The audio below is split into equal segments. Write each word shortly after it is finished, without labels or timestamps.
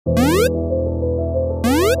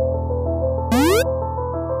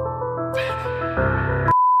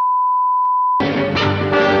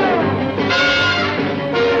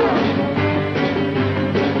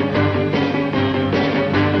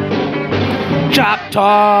Chop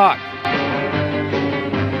Talk.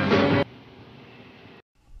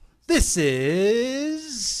 This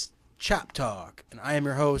is Chop Talk, and I am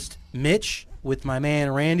your host, Mitch, with my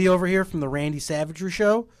man Randy over here from the Randy Savagery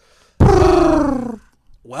Show.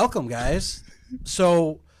 Welcome, guys.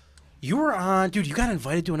 So, you were on, dude, you got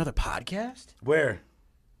invited to another podcast? Where?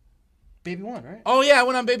 Baby One, right? Oh, yeah, I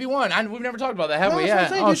went on Baby One. We've never talked about that, have we? Yeah.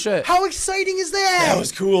 Saying, Oh, dude. shit. How exciting is that? That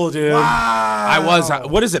was cool, dude. Wow. I was.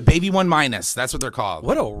 What is it? Baby One Minus. That's what they're called.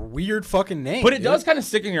 What a weird fucking name. But it dude. does kind of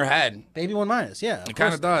stick in your head. Baby One Minus, yeah. It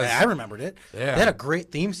kinda does. Yeah, I remembered it. Yeah. They had a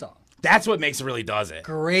great theme song. That's what makes it really does it.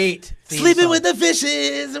 Great theme Sleeping song. with the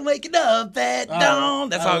fishes and waking up at dawn.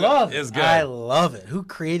 That's I how love it is. it. Good. I love it. Who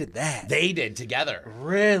created that? They did together.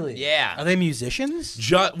 Really? Yeah. Are they musicians?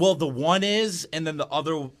 Well, the one is, and then the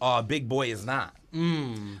other big boy is not. I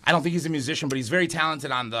don't think he's a musician, but he's very talented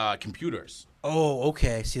on the computers. Oh,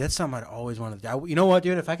 okay. See, that's something I'd always wanted to do. You know what,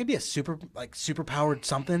 dude? If I could be a super powered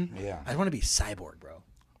something, Yeah. I'd want to be a cyborg, bro.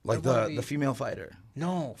 Like the female fighter.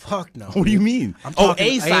 No, fuck no. What do you mean? I'm Oh, talking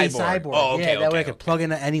a cyborg. Oh, okay, Yeah, that way I okay, could plug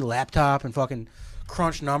into any laptop and fucking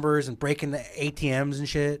crunch numbers and break into ATMs and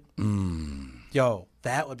shit. Yo,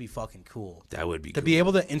 that would be fucking cool. That would be To cool. be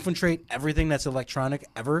able to infiltrate everything that's electronic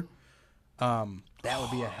ever, that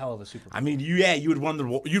would be a hell of a superpower. I mean, you would run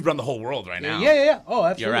the whole world right now. Yeah. Oh,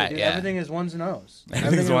 absolutely. You're right, Dude. yeah. Everything is ones and O's.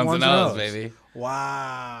 Everything's is ones and O's, baby.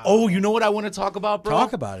 Wow. Oh, you know what I want to talk about, bro?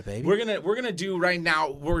 Talk about it, baby. We're gonna do right now.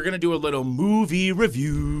 We're gonna do a little movie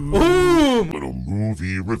review. Ooh, Little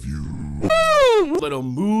movie review. Little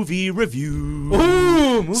movie review.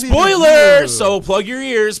 ooh, movie Spoiler! review. So plug your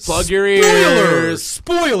ears. Plug your Spoiler. ears.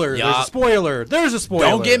 Spoiler. There's Yup. a spoiler. There's a spoiler.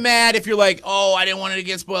 Don't get mad if you're like, oh, I didn't want it to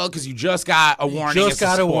get spoiled because you just got a warning. Just It's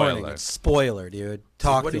got a spoiler. warning. It's spoiler, dude. So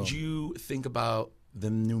Talk what to did him. you think about the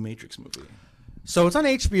new Matrix movie? So it's on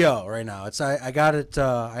HBO right now. I got it.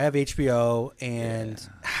 I have HBO, and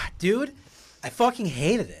dude, I fucking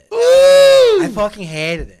hated it. I fucking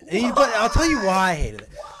hated it. But I'll tell you why I hated it.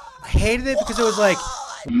 I hated it because it was like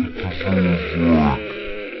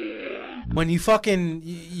when you fucking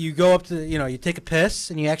you go up to you take a piss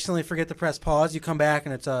and you accidentally forget to press pause. You come back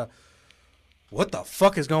and it's a what the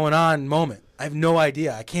fuck is going on moment. I have no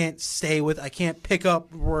idea. I can't pick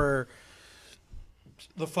up where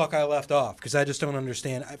the fuck I left off because I just don't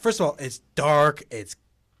understand. First of all, it's dark, it's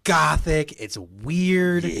gothic, it's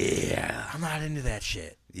weird. Yeah. I'm not into that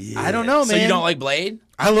shit. I don't know, man. So you don't like Blade?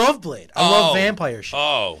 I love Blade. I love vampire shit.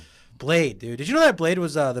 Oh. Blade, dude. Did you know that Blade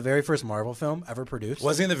was the very first Marvel film ever produced?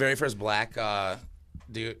 Wasn't he the very first black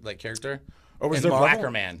dude, like character? Or was In there Marvel?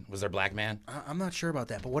 blacker man? Was there black man? I'm not sure about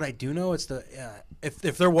that, but what I do know is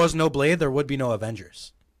if there was no Blade, there would be no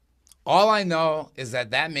Avengers. All I know is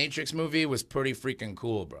that Matrix movie was pretty freaking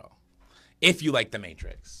cool, bro. If you like the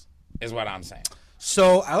Matrix, is what I'm saying.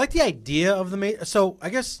 So I like the idea of the Matrix. So I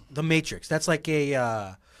guess the Matrix, that's like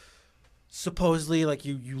a supposedly like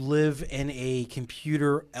you live in a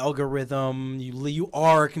computer algorithm. You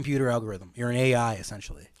are a computer algorithm. You're an AI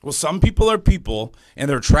essentially. Well, some people are people, and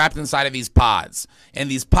they're trapped inside of these pods, and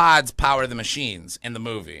these pods power the machines in the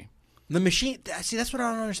movie. The machine. See, that's what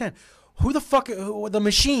I don't understand. Who the fuck? The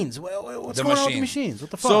machines? What's going on with the machines?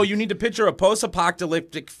 What the fuck? So you need to picture a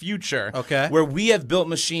post-apocalyptic future, Okay. where we have built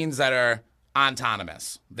machines that are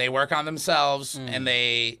autonomous. They work on themselves, and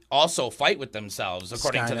they also fight with themselves,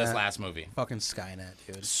 according to this Skynet. last movie. fucking Skynet,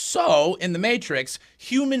 dude. So, in the Matrix,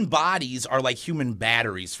 human bodies are like human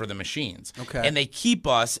batteries for the machines. Okay. And they keep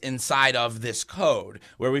us inside of this code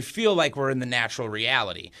where we feel like we're in the natural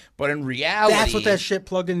reality. But in reality... That's what that shit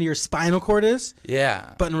plugged into your spinal cord is?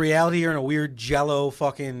 Yeah. But in reality, you're in a weird jello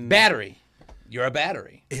fucking... Battery. You're a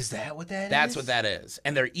battery. Is that what that is? That's what that is.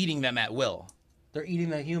 And they're eating them at will. They're eating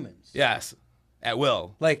the humans. Yes. At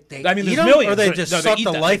will. Like, they I mean, eat there's them, millions. or they just suck eat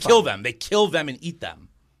the them. life They kill out? them. They kill them and eat them.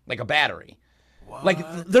 Like a battery. What?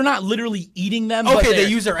 Like, they're not literally eating them. Okay, but they they're-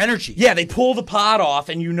 use their energy. Yeah, they pull the pod off,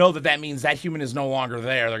 and you know that means that human is no longer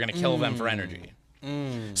there. They're going to kill them for energy.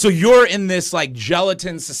 So you're in this, like,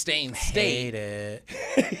 gelatin-sustained state. Hate it.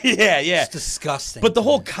 Yeah. It's disgusting. But the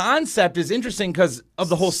whole concept is interesting because of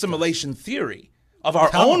the whole simulation theory of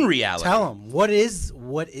our own reality. Tell them. What is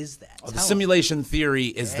that? The simulation theory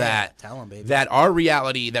is tell 'em, baby. that our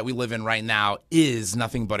reality that we live in right now is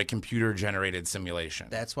nothing but a computer-generated simulation.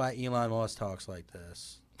 That's why Elon Musk talks like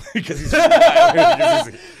this. Because he's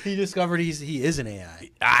He discovered he is an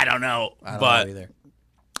AI. I don't know, I don't but know either.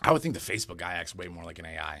 I would think the Facebook guy acts way more like an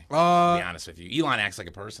AI. To be honest with you, Elon acts like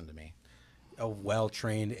a person to me. A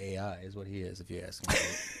well-trained AI is what he is, if you ask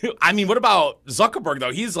me. I mean, what about Zuckerberg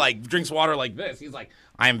though? He's like drinks water like this. He's like,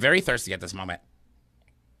 I am very thirsty at this moment.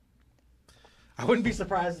 I wouldn't be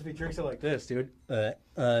surprised if he drinks it like this, dude.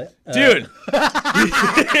 Dude.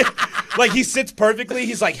 Like, he sits perfectly.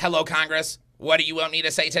 He's like, hello, Congress. What do you want me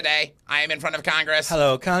to say today? I am in front of Congress.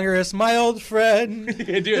 Hello, Congress, my old friend.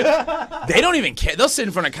 Dude, they don't even care. They'll sit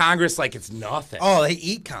in front of Congress like it's nothing. Oh, they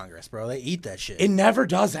eat Congress, bro. They eat that shit. It never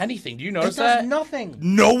does anything. Do you notice It does that? nothing.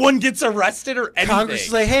 No one gets arrested or anything. Congress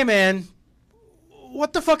is like, hey, man,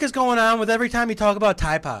 what the fuck is going on with every time you talk about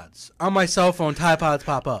Tide Pods? On my cell phone, Tide Pods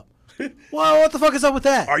pop up. Well, what the fuck is up with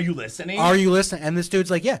that? Are you listening? Are you listening? And this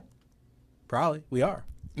dude's like, yeah, probably. We are.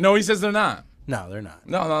 No, he says they're not. No, they're not.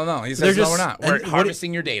 No. He They're says, no, just- we're not. and We're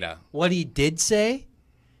harvesting your data. What he did say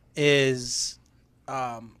is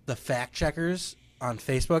the fact checkers on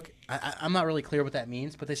Facebook. I'm not really clear what that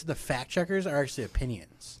means, but they said the fact checkers are actually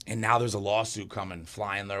opinions. And now there's a lawsuit coming,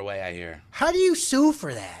 flying their way, I hear. How do you sue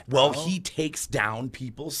for that? Well, bro? he takes down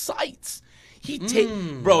people's sites.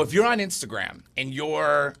 Bro, if you're on Instagram and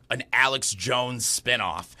you're an Alex Jones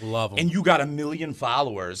spinoff, Love 'em. and you got 1 million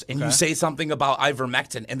followers, and you say something about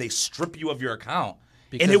ivermectin, and they strip you of your account,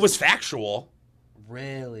 Because- and it was factual,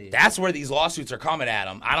 Really? that's where these lawsuits are coming at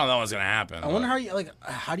him. I don't know what's gonna happen. I wonder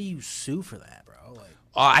how do you sue for that, bro? Like,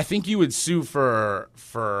 I think you would sue for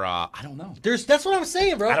I don't know. that's what I'm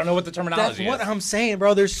saying, bro. I don't know what the terminology That's what is. I'm saying,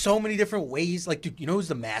 bro. There's so many different ways. Like, dude, you know who's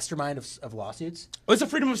the mastermind of lawsuits? Oh, it's a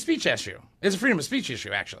freedom of speech issue. It's a freedom of speech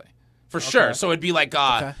issue, actually, for sure. So it'd be like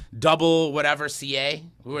double whatever CA.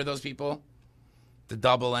 Who are those people? The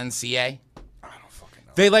double NCA. I don't fucking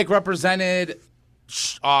know. They like represented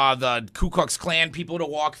the Ku Klux Klan people to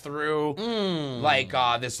walk through, like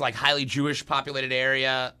this like highly Jewish populated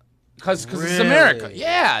area, because it's America.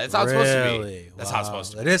 Yeah, that's how it's supposed to be. That's how it's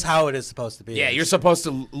supposed to be. It is how it is supposed to be. Yeah, you're supposed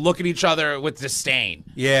to look at each other with disdain.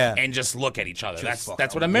 Yeah. and just look at each other. That's fucking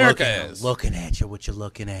what America looking, is. Looking at you, what you're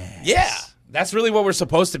looking at. Yeah, that's really what we're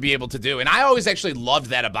supposed to be able to do. And I always actually loved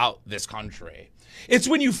that about this country. It's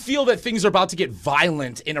when you feel that things are about to get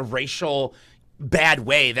violent in a racial bad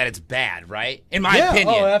way that it's bad, right? In my opinion.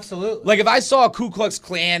 Oh, absolutely. Like if I saw a Ku Klux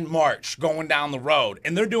Klan march going down the road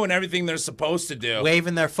and they're doing everything they're supposed to do,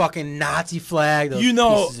 Waving their fucking Nazi flag. Those you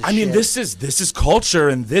know, pieces of I mean, shit. this is culture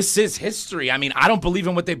and this is history. I mean, I don't believe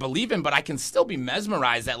in what they believe in, but I can still be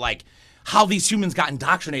mesmerized at like how these humans got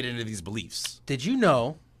indoctrinated into these beliefs. Did you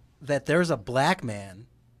know that there's a black man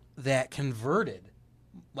that converted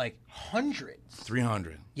like hundreds?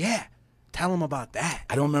 300. Yeah. Tell him about that.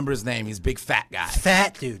 I don't remember his name. He's a big fat guy.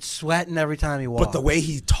 Fat dude, sweating every time he walks. But the way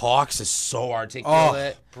he talks is so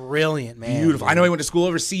articulate. Brilliant, man. Beautiful. I know he went to school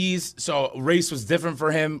overseas, so race was different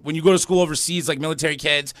for him. When you go to school overseas, like military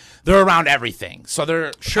kids, they're around everything. So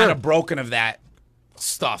they're kind of broken of that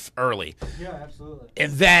stuff early. Yeah, absolutely.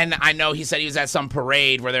 And then I know he said he was at some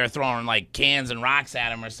parade where they were throwing like cans and rocks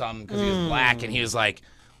at him or something because he was black. And he was like,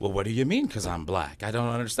 well, what do you mean because I'm black? I don't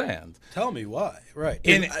understand. Tell me why. Right.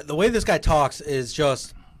 And- Dude, the way this guy talks is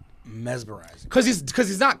just mesmerizing. Because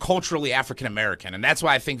he's not culturally African American, and that's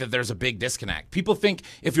why I think that there's a big disconnect. People think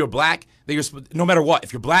if you're black, that you're no matter what.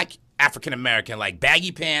 If you're black, African American, like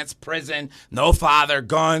baggy pants, prison, no father,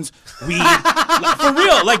 guns, weed, like, for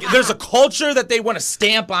real. Like there's a culture that they want to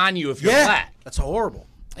stamp on you if you're black, That's horrible.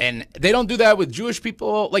 and they don't do that with Jewish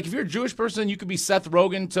people. Like if you're a Jewish person, you could be Seth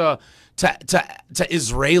Rogen to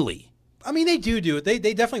Israeli. I mean, they do it. They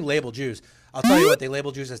definitely label Jews. I'll tell you what, they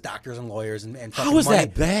label Jews as doctors and lawyers and How is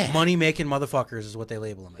that bad? Money-making motherfuckers is what they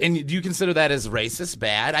label them as. And do you consider that as racist,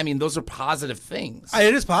 bad? I mean, those are positive things.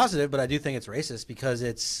 It is positive, but I do think it's racist because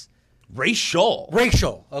it's Racial.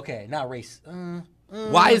 racial. Okay, not race.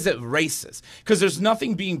 Why is it racist? Because there's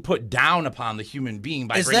nothing being put down upon the human being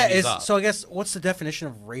by bringing these up. So I guess what's the definition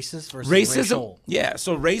of racist versus Racism, racial? yeah.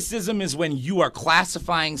 So racism is when you are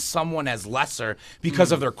classifying someone as lesser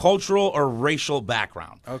because of their cultural or racial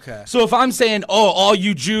background. Okay. So if I'm saying, oh, all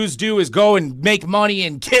you Jews do is go and make money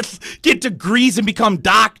and get degrees and become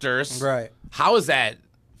doctors, Right. How is that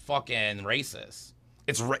fucking racist?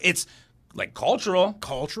 It's like cultural.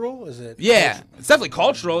 Cultural? Is it? Yeah, it's definitely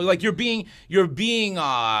cultural. Like you're being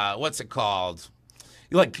what's it called?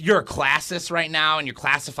 You're a classist right now, and you're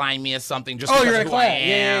classifying me as something just because you're of in who a I class.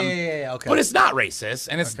 am. Yeah. Okay. But it's not racist,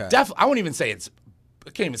 and it's Okay. I wouldn't even say I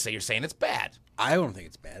can't even say you're saying it's bad. I don't think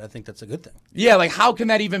it's bad. I think that's a good thing. Yeah, like how can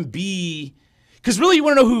that even be? Because really, you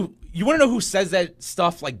want to know who says that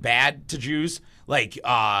stuff like bad to Jews, like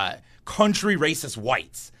country racist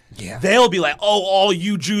whites. Yeah. They'll be like, oh, all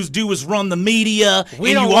you Jews do is run the media and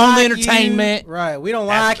you don't own like entertainment. You. Right. We don't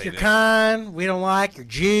That's like what your they do. kind. We don't like your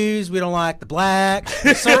Jews. We don't like the blacks.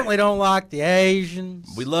 We certainly don't like the Asians.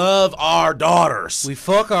 We love our daughters. We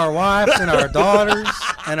fuck our wives and our daughters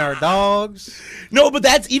and our dogs. No, but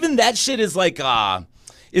that shit is like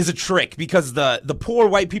is a trick because the poor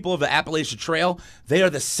white people of the Appalachian Trail, they are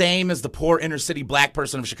the same as the poor inner city black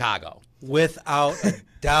person of Chicago. Without a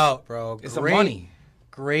doubt, bro. It's the money.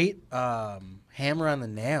 Great hammer on the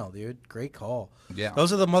nail, dude. Great call. Yeah.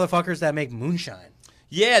 Those are the motherfuckers that make moonshine.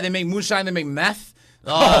 Yeah, they make moonshine, they make meth.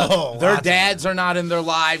 lots Their of dads are not in their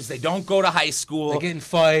lives. They don't go to high school. They get in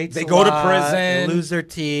fights. They a go to lot. prison. They lose their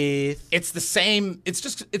teeth. It's the same.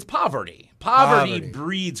 It's poverty. Poverty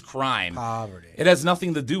breeds crime. Poverty. It has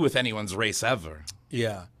nothing to do with anyone's race ever.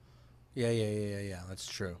 Yeah. Yeah. That's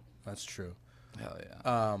true. That's true. Hell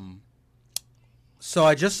yeah. So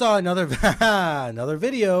I just saw another another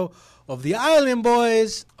video of the Island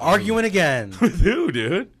Boys arguing again. Who,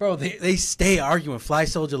 dude? Bro, they stay arguing. Fly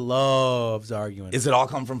Soldier loves arguing. Is it all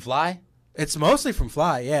come from Fly? It's mostly from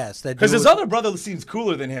Fly, yes. Because his other brother seems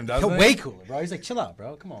cooler than him, doesn't he? Way cooler, bro. He's like, chill out,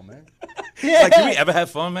 bro. Come on, man. Yeah. Like, can we ever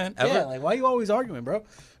have fun, man? Ever? Yeah, like, why are you always arguing, bro?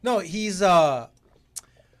 No, he's, it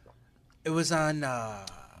was on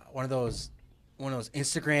one of those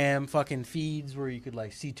Instagram fucking feeds where you could,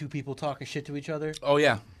 like, see two people talking shit to each other. Oh,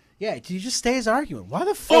 yeah. Yeah, he just stays arguing. Why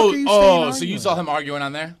the fuck are you staying arguing? So you saw him arguing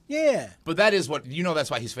on there? Yeah. But that is what,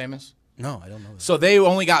 that's why he's famous? No, I don't know that. So they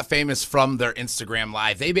only got famous from their Instagram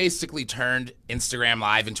Live. They basically turned Instagram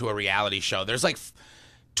Live into a reality show. There's like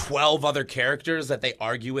 12 other characters that they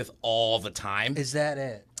argue with all the time. Is that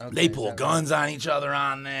it? Okay, they pull guns on each other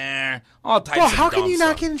on there. All types of how dumb can you stuff.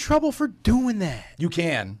 not get in trouble for doing that? You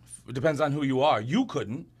can. It depends on who you are. You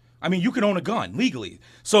couldn't. I mean, you can own a gun legally.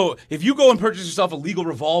 So if you go and purchase yourself a legal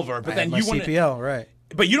revolver, but then you want CPL, right?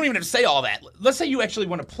 But you don't even have to say all that. Let's say you actually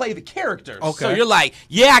want to play the characters. Okay. So you're like,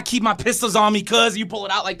 yeah, I keep my pistols on me, cuz you pull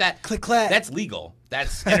it out like that. Click, clack. That's legal.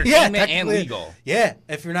 That's entertainment and technically, legal. Yeah,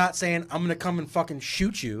 if you're not saying I'm gonna come and fucking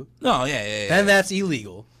shoot you, No, yeah. then that's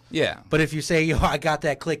illegal. Yeah. But if you say, yo, I got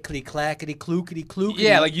that clickety clackety klookety klookety.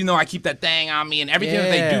 Yeah, like, I keep that thing on me and everything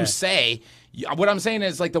that they Yeah. do say. What I'm saying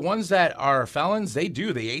is, like, the ones that are felons, they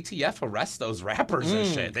do. The ATF arrest those rappers and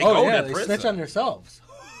shit. They go to they prison. snitch on themselves.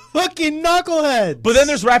 Fucking knuckleheads. But then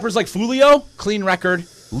there's rappers like Fulio, clean record,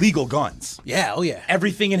 legal guns. Yeah, oh yeah.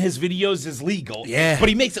 Everything in his videos is legal. Yeah. But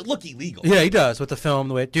he makes it look illegal. Yeah, he does with the film.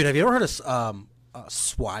 The way, dude, have you ever heard of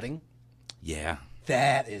swatting? Yeah.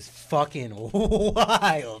 That is fucking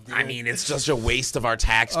wild, dude. I mean, it's just a waste of our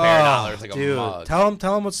taxpayer dollars, like dude, a mug.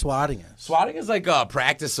 tell him what swatting is. Swatting is like a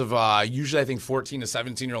practice of usually, I think, 14 to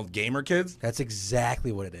 17-year-old gamer kids. That's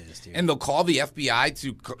exactly what it is, dude. And they'll call the FBI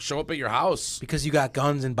to show up at your house. Because you got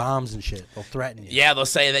guns and bombs and shit. They'll threaten you. Yeah, they'll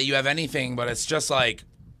say that you have anything, but it's just like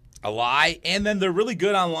a lie. And then they're really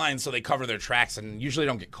good online, so they cover their tracks and usually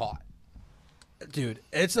don't get caught. Dude,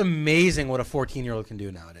 it's amazing what a 14-year-old can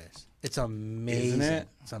do nowadays. It's amazing. Isn't it?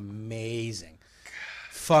 It's amazing.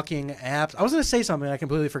 Fucking apps. I was going to say something and I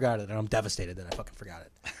completely forgot it, and I'm devastated that I fucking forgot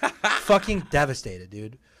it. Fucking devastated,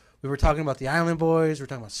 dude. We were talking about the Island Boys. We were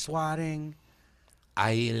talking about swatting.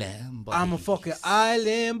 Island Boys. I'm a fucking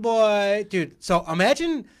Island Boy. Dude, so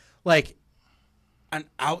imagine, like, an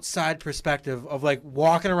outside perspective of, like,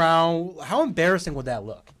 walking around. How embarrassing would that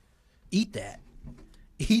look? Eat that.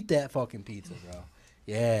 Eat that fucking pizza, bro.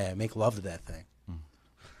 Yeah, make love to that thing.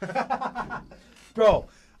 Bro,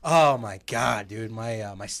 oh my god, dude,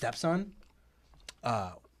 my stepson,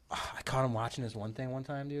 I caught him watching this one thing one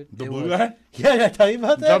time, dude. The blue guy? Yeah, did I tell you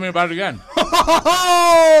about that? Tell me about it again.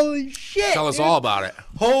 Holy shit! Tell us dude. all about it.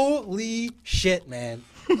 Holy shit, man.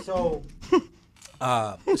 So,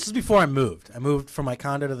 this is before I moved. I moved from my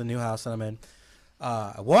condo to the new house that I'm in.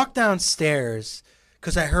 I walked downstairs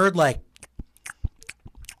because I heard like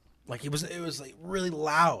it was like really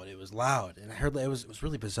loud. It was loud, and I heard it was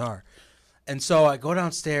really bizarre. And so I go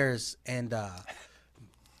downstairs, and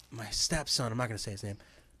my stepson, I'm not gonna say his name.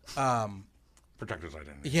 Protect his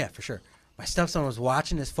identity. Yeah, for sure. My stepson was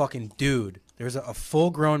watching this fucking dude. There was a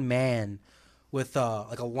full-grown man with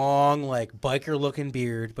like a long, like biker-looking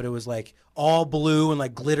beard, but it was like all blue and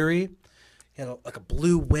like glittery. He had like a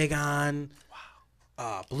blue wig on.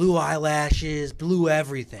 Wow. Blue eyelashes, blue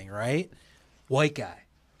everything. Right. White guy.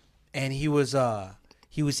 And he was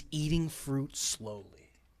eating fruit slowly.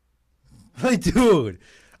 Like, dude,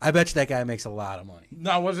 I bet you that guy makes a lot of money.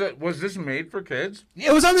 Now, was this made for kids?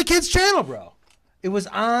 It was on the kids' channel, bro. It was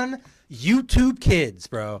on YouTube Kids,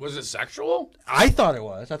 bro. Was it sexual? I thought it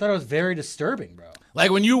was. I thought it was very disturbing, bro. Like,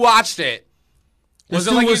 when you watched it, was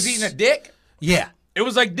This it like dude he was eating a dick? Yeah. It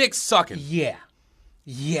was like dick sucking. Yeah.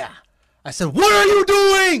 Yeah. I said, what are you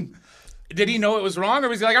doing? Did he know it was wrong, or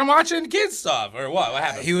was he like, I'm watching kids stuff, or what? What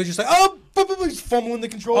happened? He was just like, oh, he's fumbling the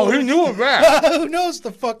controller. Oh, he knew of that. Who knows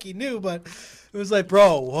the fuck he knew, but it was like,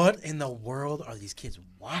 bro, what in the world are these kids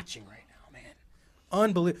watching right now, man?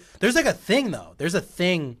 Unbelievable. There's like a thing, though. There's a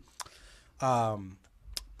thing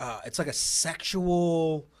it's like a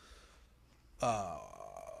sexual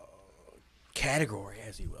category,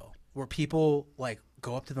 as you will, where people like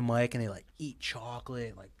go up to the mic and they like eat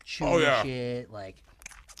chocolate, like chew shit, like.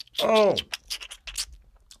 Oh.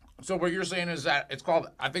 So what you're saying is that it's called,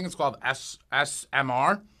 I think it's called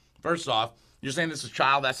SMR. First off, you're saying this is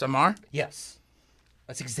child SMR? Yes.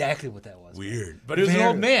 That's exactly what that was. Weird. But it was an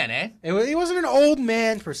old man, eh? He wasn't an old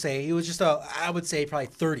man per se. He was just I would say probably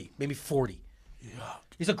 30, maybe 40. Yeah.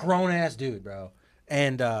 He's a grown-ass dude, bro.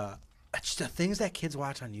 And just the things that kids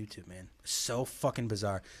watch on YouTube, man, so fucking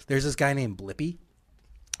bizarre. There's this guy named Blippi.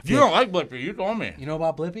 You don't like Blippi. You told me. You know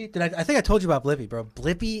about Blippi? I think I told you about Blippi, bro.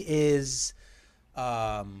 Blippi is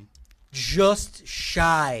just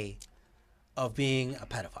shy of being a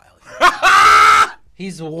pedophile.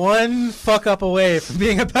 He's one fuck up away from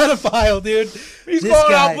being a pedophile, dude. He's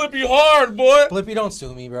calling out Blippi hard, boy. Blippi, don't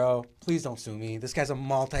sue me, bro. Please don't sue me. This guy's a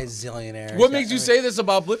multi-zillionaire. What makes you say this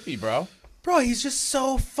about Blippi, bro? Bro, he's just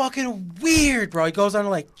so fucking weird, bro. He goes on to,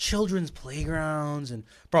 like, children's playgrounds. And,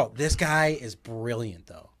 bro, this guy is brilliant,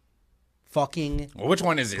 though. Fucking Well, which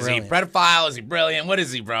one is he? brilliant. Is he a pedophile? Is he brilliant? What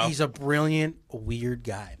is he, bro? He's a brilliant, weird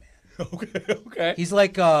guy, man. Okay. He's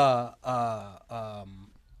like,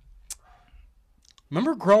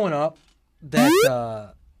 remember growing up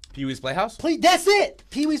that, Pee-wee's Playhouse? that's it!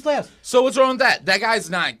 Pee-wee's Playhouse. So what's wrong with that? That guy's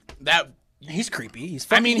not that. He's creepy. He's I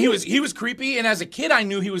fucking mean, he was creepy, and as a kid, I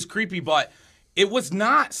knew he was creepy, but it was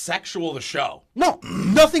not sexual. The show, No,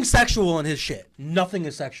 nothing sexual in his shit. Nothing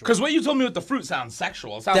is sexual. because what you told me with the fruit sounds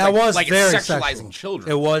sexual. It sounds That like, was like very it's sexualizing sexual.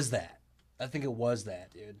 children. It was that. I think it was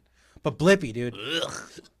that, dude. But Blippi, dude.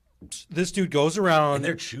 This dude goes around. And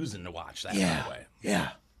they're choosing to watch that. yeah, By the way. yeah,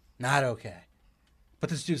 not okay. But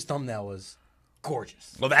this dude's thumbnail was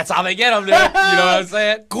gorgeous. Well, that's how they get him, dude. You know what I'm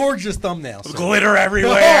saying? Gorgeous thumbnail. sir. Glitter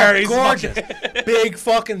everywhere. He's gorgeous. Big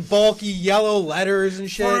fucking bulky yellow letters and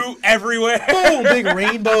shit. fruit everywhere. Boom, big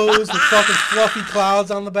rainbows with fucking fluffy clouds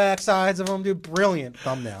on the back sides of them, dude. Brilliant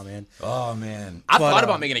thumbnail, man. Oh man, I thought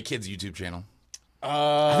about making a kids YouTube channel.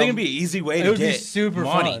 I think it'd be an easy way It to would get be super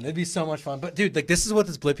money. fun. It'd be so much fun. But dude, like this is what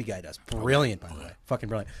this Blippi guy does. Brilliant, by the way. Fucking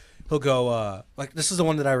brilliant. He'll go like this is the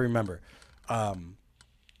one that I remember.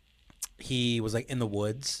 He was like in the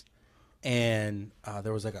woods, and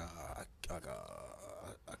there was like a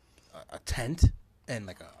tent and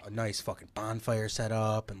like a nice fucking bonfire set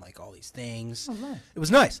up and like all these things. Oh, nice. It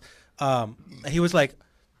was nice. And he was like,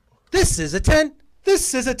 "This is a tent.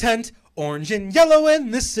 This is a tent. Orange and yellow,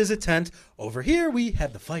 and this is a tent. Over here we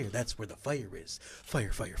have the fire. That's where the fire is.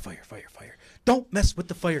 Fire, fire, fire, fire, fire. Don't mess with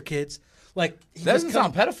the fire, kids." Like That doesn't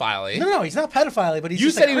sound pedophile-y. No, he's not pedophile, but he's You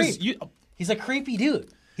just said a he was. creep. He's a creepy dude.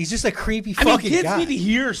 He's just a creepy I mean, fucking kids guy. need to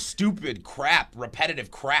hear stupid crap, repetitive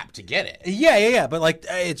crap to get it. Yeah. But like,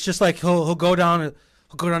 it's just like he'll go down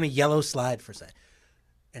a yellow slide for a second,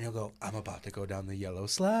 and he'll go, "I'm about to go down the yellow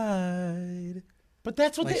slide." But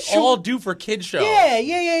that's what Like, they shoot. all do for kids shows.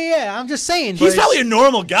 Yeah. I'm just saying. He's but probably a it's-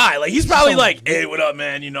 normal guy. Like he's probably so- like, "Hey, what up,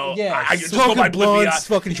 man? You know, Yeah, I just go smoking by Blippi. blunts,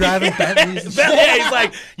 fucking driving Bentleys and shit. Yeah, he's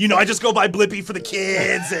like, you know, I just go by Blippi for the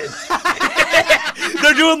kids." And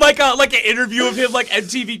they're doing like an interview of him, like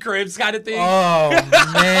MTV Cribs kind of thing. Oh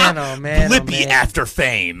man. Blippi after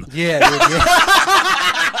fame. Yeah, dude.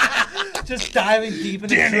 Yeah. Just diving deep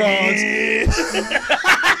into drugs.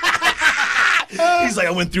 He's like,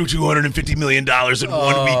 I went through $250 million in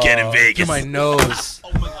one weekend in Vegas. To my nose.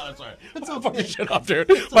 Oh my god, I'm sorry. That's so fucking shit up there.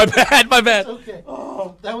 My bad. Okay.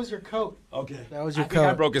 Oh, that was your coat. Okay. That was your I think I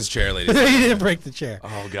coat. broke his chair, ladies. You didn't break the chair.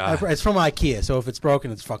 Oh, God. It's from IKEA, so if it's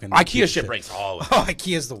broken, it's fucking IKEA shit breaks all of it. Oh,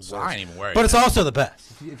 IKEA's the worst. I ain't even worried. But it's also the best.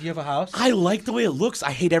 If you have a house, I like the way it looks.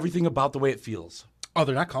 I hate everything about the way it feels. oh,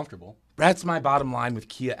 they're not comfortable. That's my bottom line with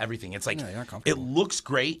Kia everything. It's like, Yeah, they're not it comfortable. looks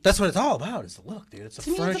great. That's what it's all about. Is the look, dude. It's a To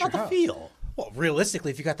me, it's furniture about the house. feel. Well,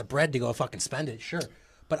 realistically, if you got the bread to go fucking spend it, sure.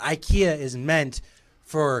 But IKEA is meant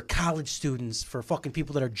for college students, for fucking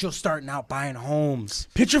people that are just starting out buying homes.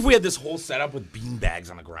 Picture if we had this whole setup with bean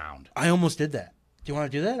bags on the ground. I almost did that. Do you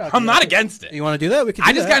want to do that? I'm not against it. You want to do that? We can. I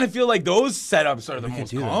do just that. kind of feel like those setups are the We can most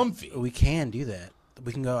do that. comfy. We can do that.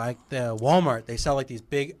 We can go. The Walmart. They sell like these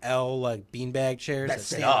big L like beanbag chairs That that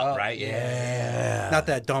sit stand up, right? Yeah. Not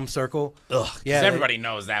that dumb circle. Ugh. Yeah, Yeah. they- Everybody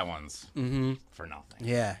knows that one's for nothing.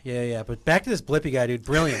 Yeah. But back to this Blippi guy, dude.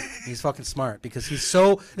 Brilliant. He's fucking smart because he's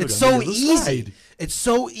so. It's so easy. It's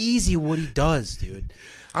so easy what he does, dude.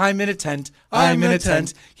 I'm in a tent. I'm in a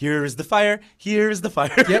tent. Here is the fire. Here is the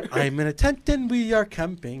fire. Yep. I'm in a tent and we are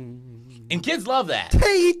camping. And kids love that.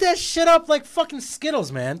 They eat that shit up like fucking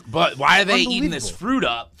Skittles, man. But why are they eating this Unbelievable. fruit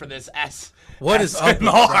up for this S? What is up with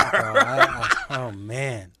that, SMR? bro? Oh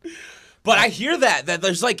man. But I hear that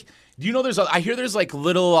there's like Do you know I hear there's like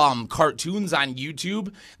little cartoons on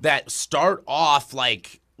YouTube that start off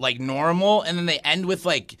like normal and then they end with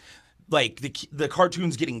like the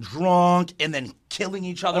cartoons getting drunk and then killing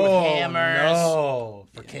each other with hammers. No,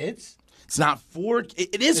 for kids? It's not for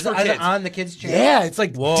it is for it kids. on the kids channel? Yeah, it's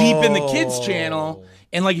like deep in the kids channel.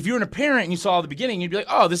 And like if you were a parent and you saw the beginning, you'd be like,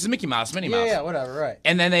 "Oh, this is Mickey Mouse, Minnie Mouse." Yeah, whatever, right.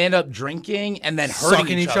 And then they end up drinking and then hurting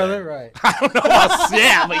Sucking each other, right. I don't know about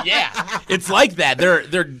yeah, but yeah. It's like that.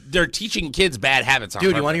 They're teaching kids bad habits on Dude,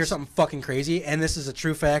 purpose. you want to hear something fucking crazy? And this is a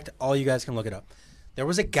true fact. All you guys can look it up. There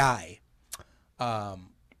was a guy,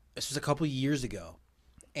 this was a couple years ago,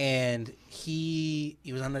 and he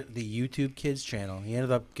was on the YouTube Kids channel. He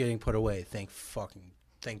ended up getting put away. Thank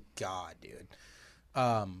God, dude.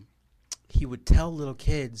 He would tell little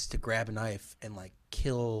kids to grab a knife and like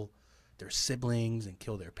kill their siblings and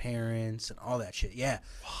kill their parents and all that shit. Yeah.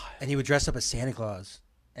 What? And he would dress up as Santa Claus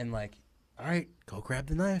and like, all right, go grab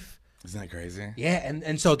the knife. Isn't that crazy? Yeah,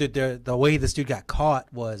 and so dude, the way this dude got caught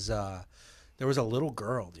was there was a little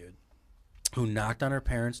girl, dude, who knocked on her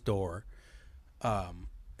parents' door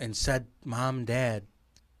and said, "Mom and Dad,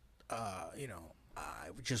 I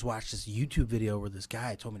just watched this YouTube video where this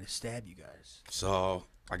guy told me to stab you guys." So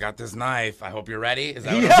I got this knife. I hope you're ready. Is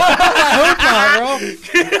that I hope not,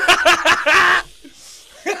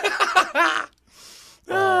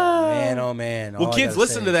 bro. Oh man. Well, kids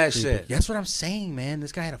listen to that shit. That's what I'm saying, man.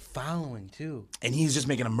 This guy had a following too. And he's just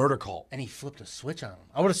making a murder cult. And he flipped a switch on him.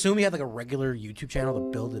 I would assume he had like a regular YouTube channel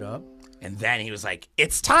to build it up. And then he was like,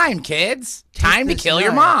 "It's time, kids. Time to kill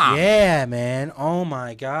your mom." Yeah, man. Oh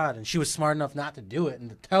my God. And she was smart enough not to do it and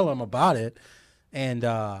to tell him about it. And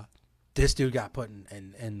this dude got put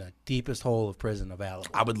in the deepest hole of prison available.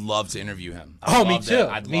 I would love to interview him. Me too.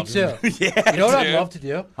 Me too. Yeah, you know what dude. I'd love to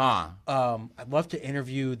do? Huh? I'd love to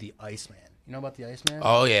interview the Iceman. You know about the Iceman?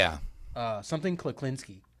 Oh yeah. Something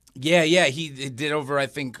Kliklinski. Yeah. He did over, I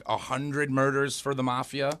think, 100 murders for the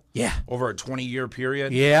mafia. Yeah. Over a 20-year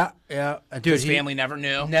period. Yeah. Dude, his family never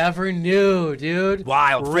knew. Never knew, dude.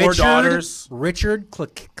 Wild. 4 daughters. Richard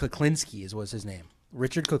Kliklinski was his name.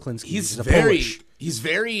 Richard Kliklinski. He's Polish. He's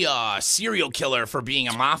very serial killer for being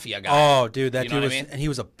a mafia guy. Oh, dude, that You know dude what was, I mean? and he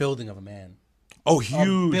was a building of a man. Oh,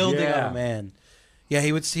 huge. A building of a man. Yeah,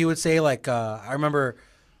 he would say like I remember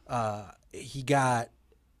he got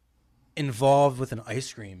involved with an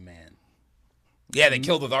ice cream man. Yeah, they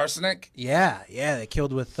killed with arsenic. Yeah, they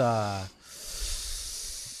killed with or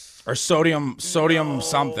sodium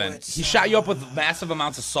something. He shot you up with massive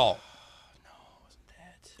amounts of salt. No, it wasn't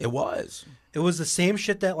that. It was. It was the same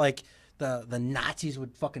shit that like the Nazis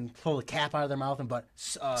would fucking pull the cap out of their mouth and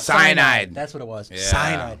cyanide. That's what it was. Yeah.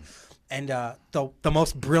 Cyanide. And the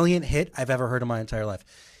most brilliant hit I've ever heard in my entire life.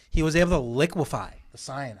 He was able to liquefy the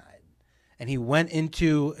cyanide, and he went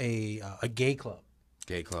into a gay club.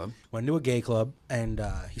 Gay club. Went into a gay club, and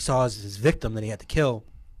he saw his victim that he had to kill,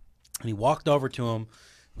 and he walked over to him,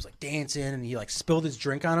 was like dancing, and he like spilled his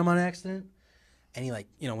drink on him on accident, and he like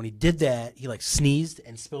when he did that, he like sneezed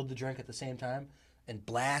and spilled the drink at the same time, and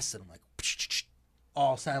blasted him like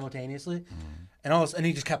all simultaneously, and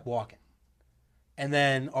he just kept walking, and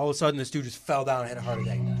then all of a sudden this dude just fell down and had a heart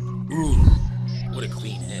attack. Ooh, what a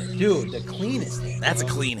clean hit, dude! The cleanest hit. That's a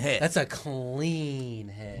clean hit. That's a clean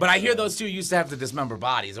hit. But I hear those two used to have to dismember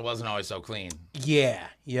bodies. It wasn't always so clean. Yeah.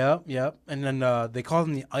 Yep. And then they called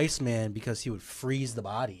him the Iceman because he would freeze the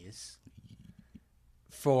bodies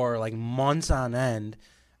for like months on end,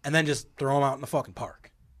 and then just throw them out in the fucking park.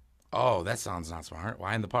 Oh, that sounds not smart.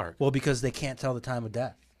 Why in the park? Well, because they can't tell the time of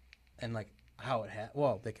death, and like how it happened.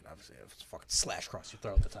 Well, they can obviously fucking slash across your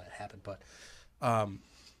throat the time it happened, but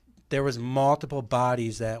there was multiple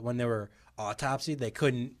bodies that when they were autopsied, they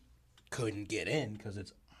couldn't get in because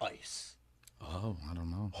it's ice. Oh, I don't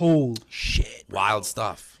know. Holy shit. Bro. Wild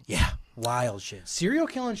stuff. Yeah, wild shit. Serial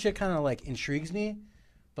killing shit kind of like intrigues me,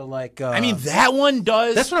 but like I mean, that one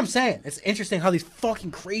does. That's what I'm saying. It's interesting how these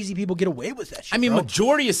fucking crazy people get away with that shit. I mean, bro.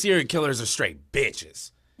 majority of serial killers are straight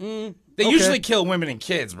bitches. They usually kill women and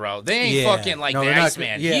kids, bro. They ain't fucking like the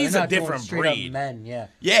Iceman. He's a different breed. Men, yeah.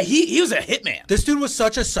 Yeah, he was a hitman. This dude was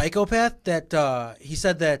such a psychopath that he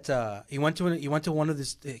said that he went to one of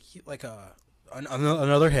this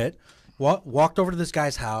another hit. Walked over to this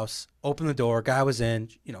guy's house, opened the door. Guy was in,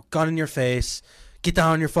 gun in your face, get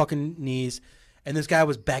down on your fucking knees, and this guy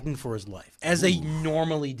was begging for his life, as they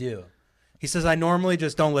normally do. He says, "I normally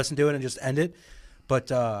just don't listen to it and just end it,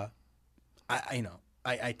 but I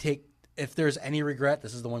take, if there's any regret,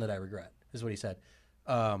 this is the one that I regret." Is what he said.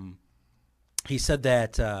 He said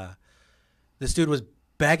that this dude was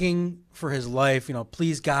begging for his life.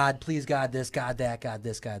 Please God, this, God that, God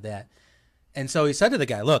this, God that. And so he said to the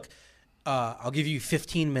guy, "Look, I'll give you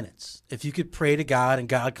 15 minutes. If you could pray to God and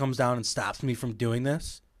God comes down and stops me from doing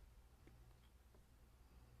this,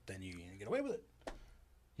 then you can get away with it.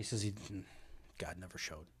 He says God never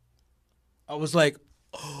showed. I was like,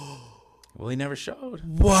 Well, he never showed.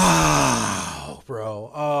 wow,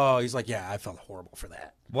 bro. Oh, he's like, yeah, I felt horrible for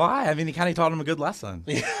that. Why? I mean, he kind of taught him a good lesson.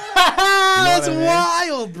 That's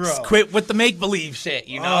wild, bro. Just quit with the make-believe shit,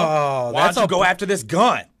 you know? Oh, Why that's don't you go after this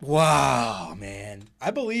gun? Wow, man.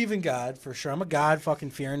 I believe in God for sure. I'm a God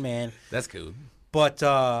fucking fearing man. That's cool. But,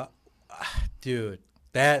 dude,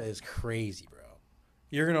 that is crazy, bro.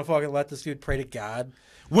 You're going to fucking let this dude pray to God?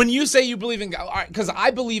 When you say you believe in God, because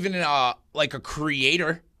I believe in like a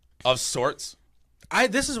creator of sorts.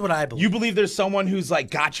 This is what I believe. You believe there's someone who's like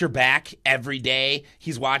got your back every day.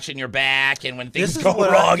 He's watching your back, and when things go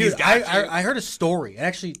wrong, he's got you. I heard a story.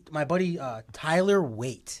 Actually, my buddy Tyler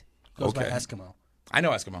Waite goes by Eskimo. I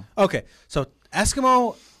know Eskimo. Okay, so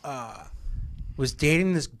Eskimo was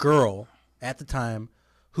dating this girl at the time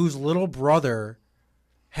whose little brother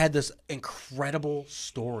had this incredible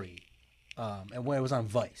story. And when it was on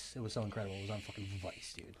Vice, it was so incredible. It was on fucking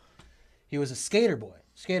Vice, dude. He was a skater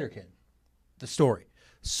kid. The story.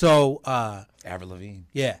 So, Avril Lavigne.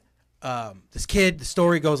 Yeah. This kid, the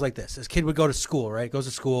story goes like this. This kid would go to school, right? Goes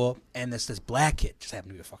to school, and this black kid, just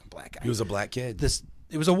happened to be a fucking black guy. He was a black kid.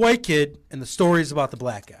 It was a white kid, and the story's about the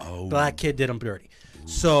black guy. Oh. Black kid did him dirty. Ooh.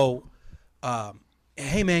 So,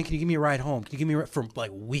 hey man, can you give me a ride home? Can you give me for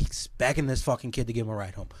like weeks begging this fucking kid to give him a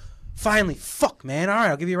ride home? Finally, fuck man, all right,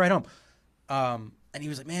 I'll give you a ride home. And he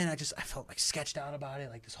was like, man, I felt like sketched out about it,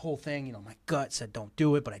 like this whole thing. You know, my gut said don't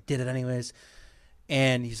do it, but I did it anyways.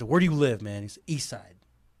 And he said, where do you live, man? He's east side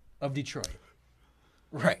of Detroit.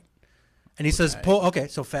 Right. And he says, okay,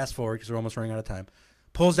 so fast forward because we're almost running out of time.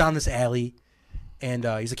 Pulls down this alley, and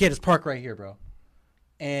he's like, yeah, just park right here, bro.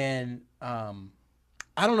 And I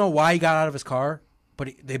don't know why he got out of his car,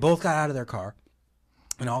 but they both got out of their car.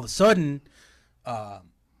 And all of a sudden,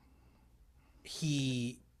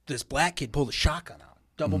 this black kid pulled a shotgun out,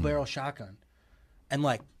 double barrel shotgun, and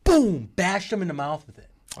like, boom, bashed him in the mouth with it.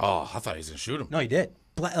 Oh, I thought he was going to shoot him. No, he did.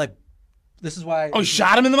 This is why. Oh, he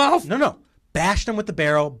shot him in the mouth? No. Bashed him with the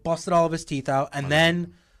barrel, busted all of his teeth out, and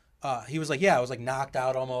then he was like, yeah, I was like knocked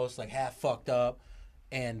out almost, like half fucked up,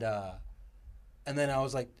 and then I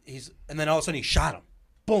was like, and then all of a sudden he shot him.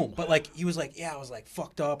 Boom. But like, he was like, yeah, I was like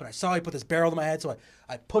fucked up, and I saw he put this barrel to my head, so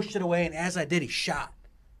I pushed it away, and as I did, he shot.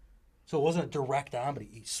 So it wasn't a direct on, but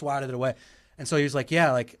he swatted it away. And so he was like,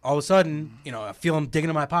 yeah, like all of a sudden, you know, I feel him digging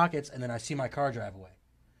in my pockets, and then I see my car drive away.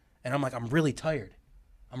 And I'm like, I'm really tired.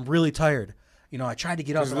 You know, I tried to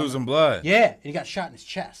get up. He's losing blood. Yeah, and he got shot in his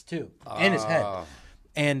chest, too, and his head.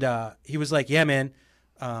 And he was like, yeah, man,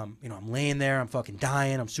 you know, I'm laying there. I'm fucking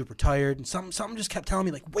dying. I'm super tired. And something just kept telling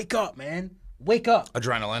me, like, wake up, man. Wake up.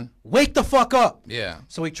 Adrenaline. Wake the fuck up. Yeah.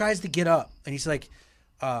 So he tries to get up, and he's like,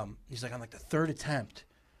 on like the third attempt,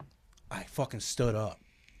 I fucking stood up.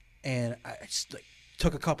 And I just like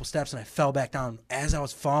took a couple steps and I fell back down. As I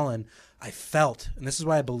was falling, I felt, and this is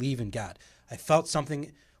why I believe in God, I felt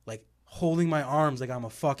something like holding my arms like I'm a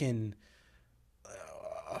fucking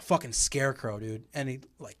scarecrow, dude. And he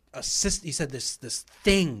like he said this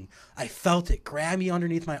thing, I felt it grab me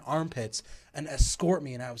underneath my armpits and escort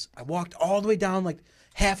me. And I walked all the way down, like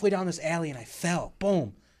halfway down this alley, and I fell.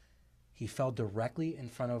 Boom. He fell directly in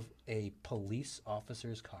front of a police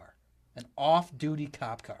officer's car. An off-duty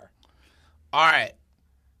cop car. All right.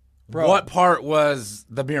 Bro. What part was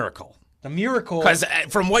the miracle? The miracle... Because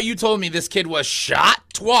from what you told me, this kid was shot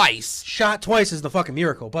twice. Shot twice is the fucking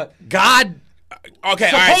miracle, but... God... Okay,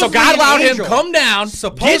 all right, so God allowed him to come down,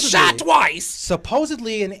 get shot twice.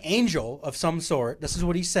 Supposedly an angel of some sort. This is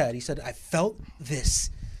what he said. He said, I felt this.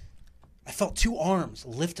 I felt two arms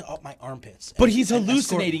lift up my armpits. But he's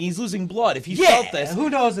hallucinating. He's losing blood. If he felt this,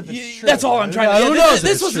 who knows if it's true? That's all I'm trying to. Who knows?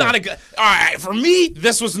 This was not a good. All right, for me,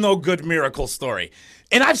 this was no good miracle story.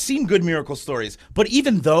 And I've seen good miracle stories, but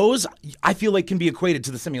even those, I feel like can be equated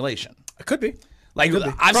to the simulation. It could be. Like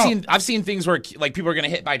I've seen things where like people are gonna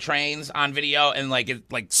hit by trains on video, and like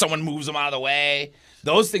someone moves them out of the way.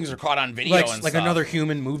 Those things are caught on video and like stuff. Another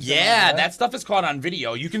human moves them Yeah, that stuff is caught on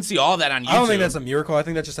video. You can see all that on YouTube. I don't think that's a miracle. I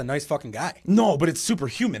think that's just a nice fucking guy. No, but it's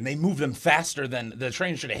superhuman. They move them faster than the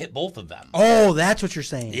train should have hit both of them. Oh, that's what you're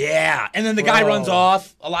saying. Yeah, and then the guy runs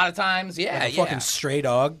off a lot of times. Yeah, like a fucking stray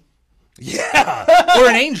dog. Yeah, or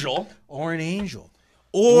an angel.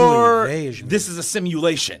 Or this is a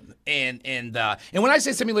simulation, and when I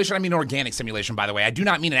say simulation, I mean organic simulation. By the way, I do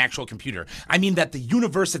not mean an actual computer. I mean that the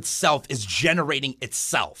universe itself is generating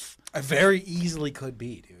itself. It very easily could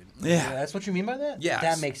be, dude. Yeah. That's what you mean by that? Yes.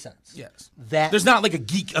 That makes sense. Yes. There's not like a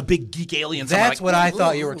big geek alien. That's like, what I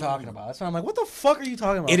thought you were talking about. That's why I'm like, what the fuck are you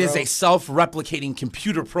talking about? It is bro? a self-replicating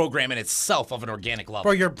computer program in itself of an organic level.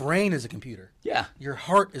 Bro, your brain is a computer. Yeah. Your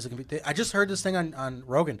heart is a computer. I just heard this thing on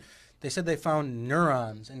Rogan. They said they found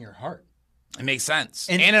neurons in your heart. It makes sense.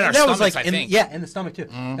 And in our that stomachs, was like, I think. Yeah, in the stomach too.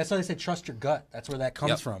 That's why they said trust your gut. That's where that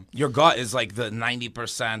comes from. Your gut is like the 90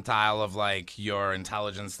 percentile of like your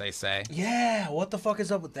intelligence, they say. Yeah, what the fuck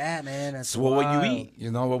is up with that, man? That's So what you wild. eat.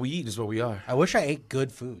 You know, what we eat is what we are. I wish I ate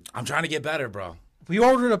good food. I'm trying to get better, bro. We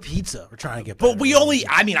ordered a pizza. We're trying to get better. But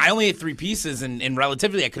I only ate 3 pieces, and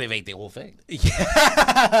relatively, I could have ate the whole thing.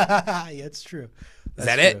 Yeah, it's true. Is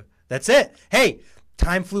that it? That's it. Hey,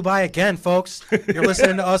 time flew by again, folks. You're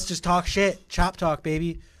listening to us just talk shit. Chop Talk,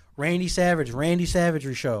 baby. Randy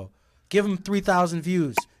Savagery Show. Give him 3,000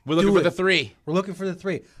 views. We're looking for the 3. We're looking for the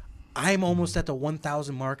 3. I'm almost at the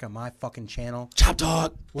 1,000 mark on my fucking channel. Chop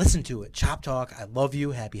Talk. Listen to it. Chop Talk. I love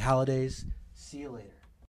you. Happy holidays. See you later.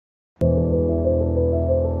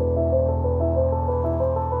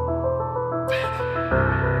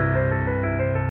 Venom.